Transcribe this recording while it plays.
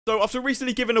So after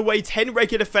recently giving away 10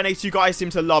 regular Fennecs, you guys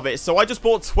seem to love it. So I just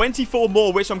bought 24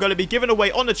 more, which I'm going to be giving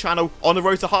away on the channel on the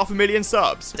road to 500,000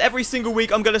 subs. Every single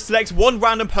week, I'm going to select one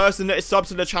random person that is subbed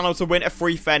to the channel to win a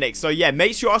free Fennec. So yeah,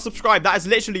 make sure you are subscribed. That is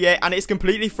literally it, and it's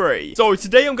completely free. So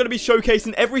today, I'm going to be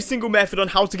showcasing every single method on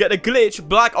how to get the glitch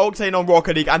Black Octane on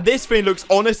Rocket League, and this thing looks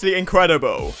honestly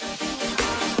incredible.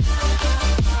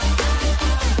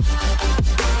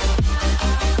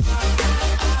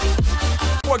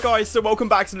 What guys, so welcome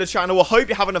back to the channel. I hope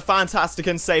you're having a fantastic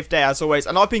and safe day as always,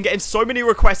 and I've been getting so many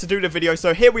requests to do the video,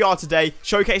 so here we are today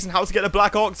showcasing how to get the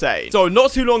Black Octane. So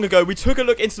not too long ago, we took a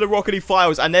look into the Rocket League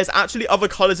files, and there's actually other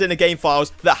colors in the game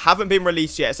files that haven't been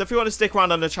released yet. So if you want to stick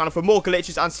around on the channel for more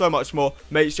glitches and so much more,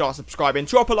 make sure to subscribe and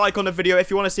drop a like on the video if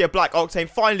you want to see a Black Octane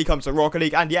finally come to Rocket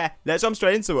League. And yeah, let's jump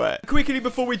straight into it. Quickly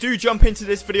before we do jump into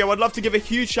this video, I'd love to give a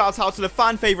huge shout out to the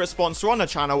fan favorite sponsor on the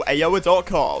channel,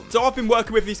 Aoa.com. So I've been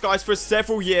working with these guys for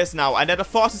several years now, and they're the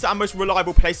fastest and most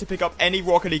reliable place to pick up any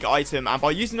Rocket League item, and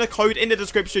by using the code in the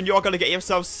description, you are going to get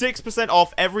yourself 6%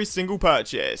 off every single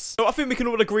purchase. So I think we can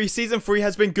all agree Season 3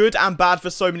 has been good and bad for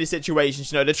so many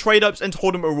situations. You know, the trade-ups and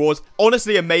tournament rewards,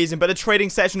 honestly amazing, but the trading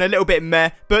section a little bit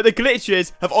meh, but the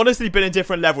glitches have honestly been a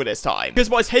different level this time. Because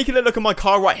by taking a look at my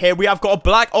car right here, we have got a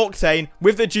Black Octane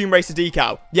with the Doom Racer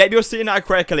decal. Yep, you're seeing that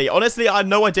correctly. Honestly, I had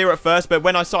no idea at first, but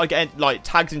when I started getting like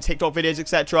tagged in TikTok videos,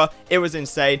 etc., it was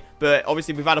insane. But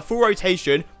obviously, we've had a full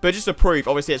rotation, but just to prove,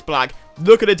 obviously, it's black.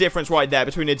 Look at the difference right there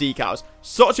between the decals.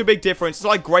 Such a big difference. It's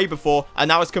like grey before, and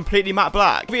now it's completely matte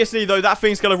black. Obviously, though, that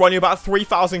thing's going to run you about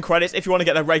 3,000 credits if you want to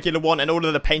get the regular one, and all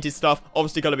of the painted stuff,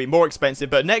 obviously, going to be more expensive.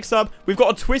 But next up, we've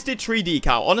got a Twisted Tree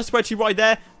decal on the spreadsheet right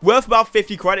there, worth about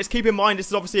 50 credits. Keep in mind, this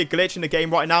is obviously a glitch in the game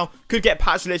right now. Could get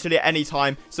patched literally at any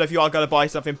time, so if you are going to buy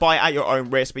something, buy it at your own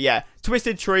risk. But yeah,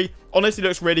 Twisted Tree honestly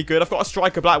looks really good. I've got a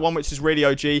Striker Black one, which is really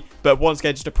OG, but once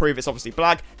again, just to prove it's obviously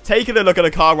black. Taking a look at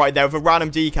the car right there with a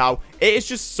random decal, it is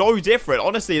just so different.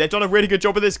 Honestly, they've done a really good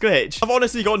job of this glitch. I've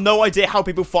honestly got no idea how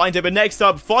people find it, but next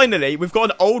up, finally, we've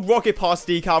got an old Rocket Pass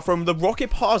decal from the Rocket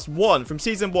Pass 1 from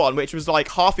Season 1, which was like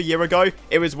half a year ago.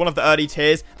 It was one of the early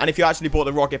tiers, and if you actually bought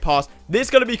the Rocket Pass, this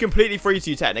is going to be completely free to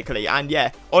you technically. And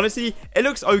yeah, honestly, it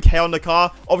looks okay on the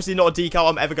car. Obviously, not a decal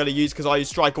I'm ever going to use because I use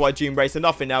Striker White Doom Racer,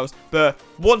 nothing else. But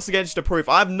once again, just to prove,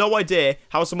 I have no idea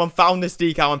how someone found this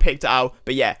decal and picked it out.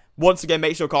 But yeah, once again,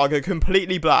 make sure car go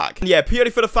completely black. And yeah, purely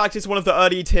for the fact it's one of the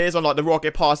early tiers on like the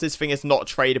Rocket Pass, this thing is not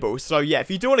tradable. So yeah, if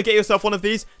you do want to get yourself one of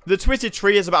these, the Twisted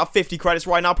Tree is about 50 credits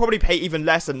right now. Probably pay even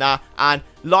less than that. And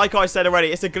like I said already,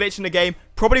 it's a glitch in the game.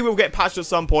 Probably will get patched at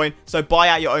some point, so buy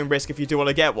at your own risk if you do want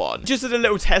to get one. Just as a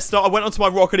little tester, I went onto my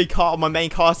Rocket League car on my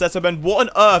main car setup, and what on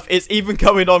earth is even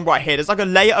going on right here? There's like a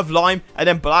layer of lime and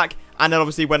then black. And then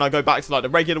obviously when I go back to like the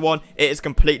regular one, it is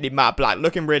completely matte black,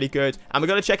 looking really good. And we're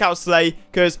going to check out Slay,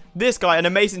 because this guy, an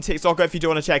amazing TikToker if you do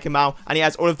want to check him out. And he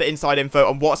has all of the inside info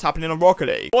on what's happening on Rocket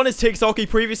League. On his TikTok, he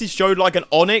previously showed like an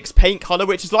Onyx paint color,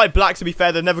 which is like black to be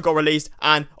fair, that never got released.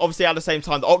 And obviously at the same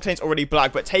time, the Octane's already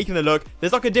black, but taking a look,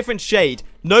 there's like a different shade.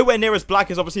 Nowhere near as black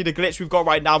as obviously the glitch we've got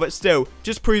right now, but still,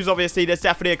 just proves obviously there's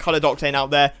definitely a colored Octane out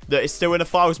there that is still in the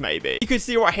files maybe. You can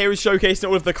see right here is showcasing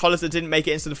all of the colors that didn't make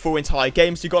it into the full entire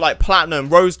game. So you got like platinum,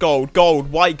 rose gold,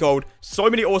 gold, white gold, so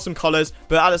many awesome colors.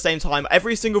 But at the same time,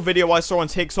 every single video I saw on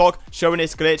TikTok showing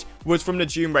this glitch was from the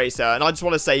Doom Racer. And I just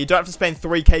want to say, you don't have to spend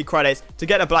 3k credits to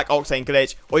get a Black Octane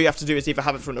glitch. All you have to do is either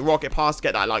have it from the Rocket Pass to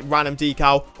get that like random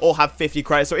decal, or have 50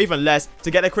 credits or even less to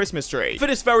get a Christmas tree. For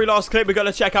this very last clip, we're going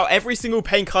to check out every single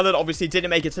paint color that obviously didn't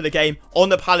make it to the game on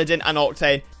the Paladin and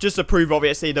Octane, just to prove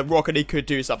obviously that Rocket League could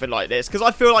do something like this, because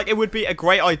I feel like it would be a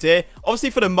great idea. Obviously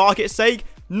for the market's sake,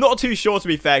 not too sure to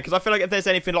be fair, because I feel like if there's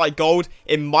anything like gold,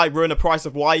 it might ruin the price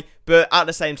of white. But at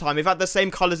the same time, we've had the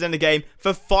same colors in the game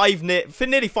for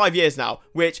nearly 5 years now,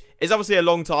 which is obviously a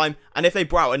long time. And if they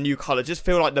brought out a new color, just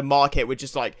feel like the market would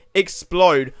just like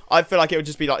explode. I feel like it would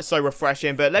just be like so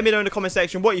refreshing. But let me know in the comment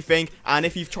section what you think, and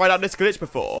if you've tried out this glitch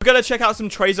before. We're gonna check out some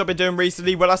trades I've been doing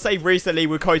recently. Well, I say recently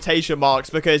with quotation marks,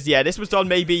 because yeah, this was done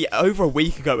maybe over a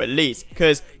week ago at least.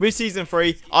 Because with Season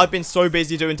 3, I've been so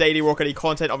busy doing daily Rocket League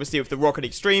content, obviously with the Rocket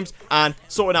League streams, and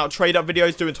sorting out trade up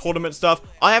videos, doing tournament stuff.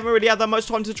 I haven't really had that much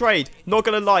time to trade, not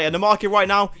gonna lie. And the market right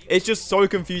now is just so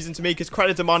confusing to me, because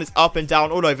credit demand is up and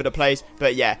down all over the place.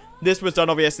 But yeah, this was done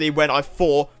obviously when I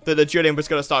thought that the Julian was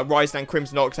going to start rising and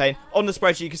Crimson Octane. On the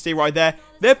spreadsheet you can see right there,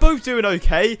 they're both doing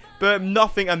okay, but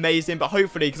nothing amazing. But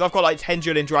hopefully, because I've got like 10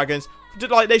 Julian Dragons,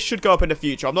 like they should go up in the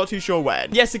future. I'm not too sure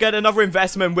when. Yes, again, another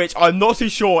investment which I'm not too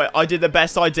sure I did the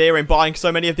best idea in buying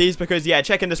so many of these, because yeah,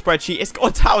 checking the spreadsheet, it's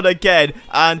gone down again.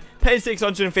 And paying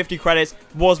 650 credits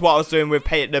was what I was doing with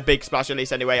the Big Splash, at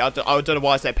least anyway. I don't know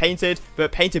why I said painted,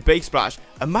 but painted Big Splash.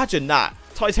 Imagine that.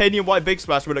 titanium white big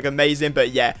splash would look amazing.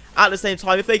 But yeah, at the same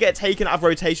time, if they get taken out of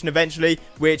rotation eventually,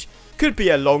 which could be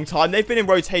a long time. They've been in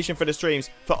rotation for the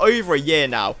streams for over a year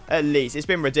now, at least. It's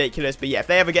been ridiculous. But yeah, if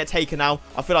they ever get taken out,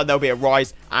 I feel like there'll be a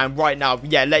rise. And right now,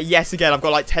 yeah, yes, again, I've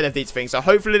got like 10 of these things. So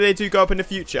hopefully they do go up in the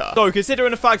future. So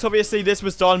considering the fact, obviously, this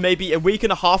was done maybe a week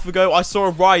and a half ago, I saw a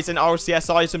rise in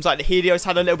RCS items. Like the Helios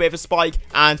had a little bit of a spike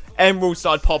and Emeralds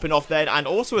started popping off then. And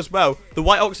also as well, the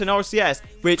White Octane RCS,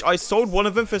 which I sold one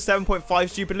of them for 7.5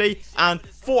 stupidly. And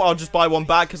thought I'll just buy one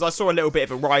back because I saw a little bit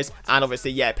of a rise. And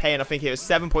obviously, yeah, paying, I think it was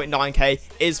 7.9k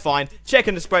is fine.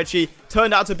 Checking the spreadsheet,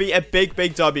 turned out to be a big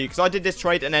W because I did this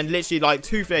trade and then literally like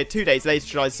two days later,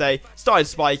 should I say, started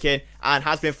spiking and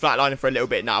has been flatlining for a little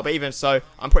bit now. But even so,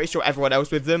 I'm pretty sure everyone else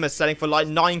with them is selling for like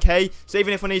 9k. So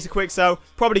even if I need to quick sell,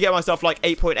 probably get myself like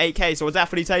 8.8k. So I'll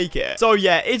definitely take it. So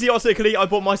yeah, idiotically, I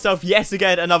bought myself, yes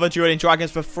again, another Dueling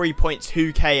Dragons for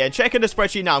 3.2k. And checking the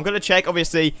spreadsheet now, I'm going to check,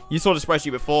 obviously, you saw the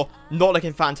spreadsheet before, not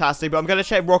looking fantastic. But I'm going to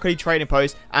check Rocket League Trading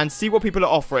Post and see what people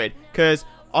are offering. Because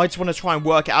I just want to try and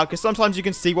work it out, because sometimes you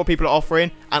can see what people are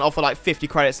offering and offer like 50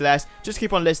 credits less. Just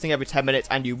keep on listing every 10 minutes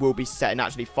and you will be set and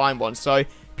actually find one. So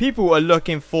people are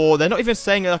looking for, they're not even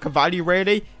saying like a value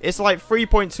really. It's like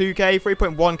 3.2k,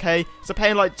 3.1k. So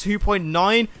paying like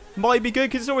 2.9 might be good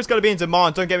because it's always going to be in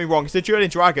demand. Don't get me wrong, because the Dueling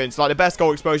Dragons, like the best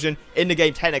goal explosion in the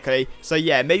game technically. So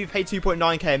yeah, maybe pay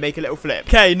 2.9k and make a little flip.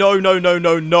 Okay, no.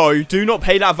 Do not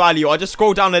pay that value. I just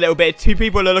scrolled down a little bit. Two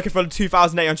people are looking for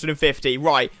 2,850.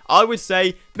 Right, I would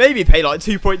say maybe pay like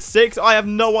 2.6. I have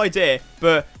no idea.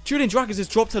 But Dueling Dragons has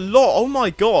dropped a lot. Oh my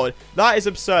god, that is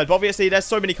absurd. But obviously, there's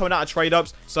so many coming out of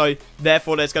trade-ups. So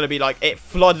therefore, there's going to be like it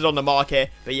flooded on the market.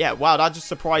 But yeah, wow, that just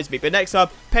surprised me. But next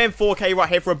up, paying 4k right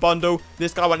here for a bundle.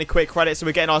 This guy wanted quick credit. So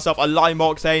we're getting ourselves a Lime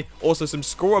Octane. Also some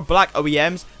Scorer Black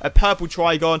OEMs. A Purple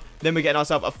Trigon. Then we're getting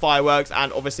ourselves a Fireworks.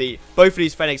 And obviously, both of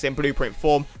these Phoenix in blueprint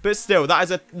form. But still, that is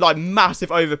a like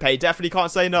massive overpay. Definitely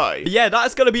can't say no. But yeah, that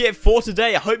is going to be it for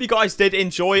today. I hope you guys did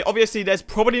enjoy. Obviously, there's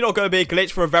probably not going to be a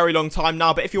glitch for a very long time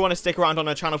now. But if you want to stick around on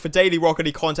our channel for daily Rocket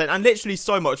League content and literally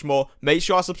so much more, make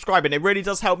sure you're subscribing. It really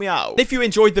does help me out. If you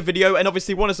enjoyed the video and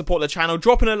obviously want to support the channel,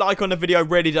 dropping a like on the video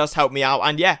really does help me out.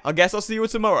 And yeah, I guess I'll see you all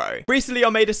tomorrow. Recently, I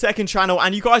made a second channel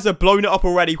and you guys have blown it up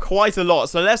already quite a lot.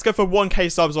 So let's go for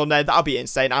 1k subs on there. That'll be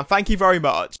insane. And thank you very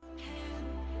much.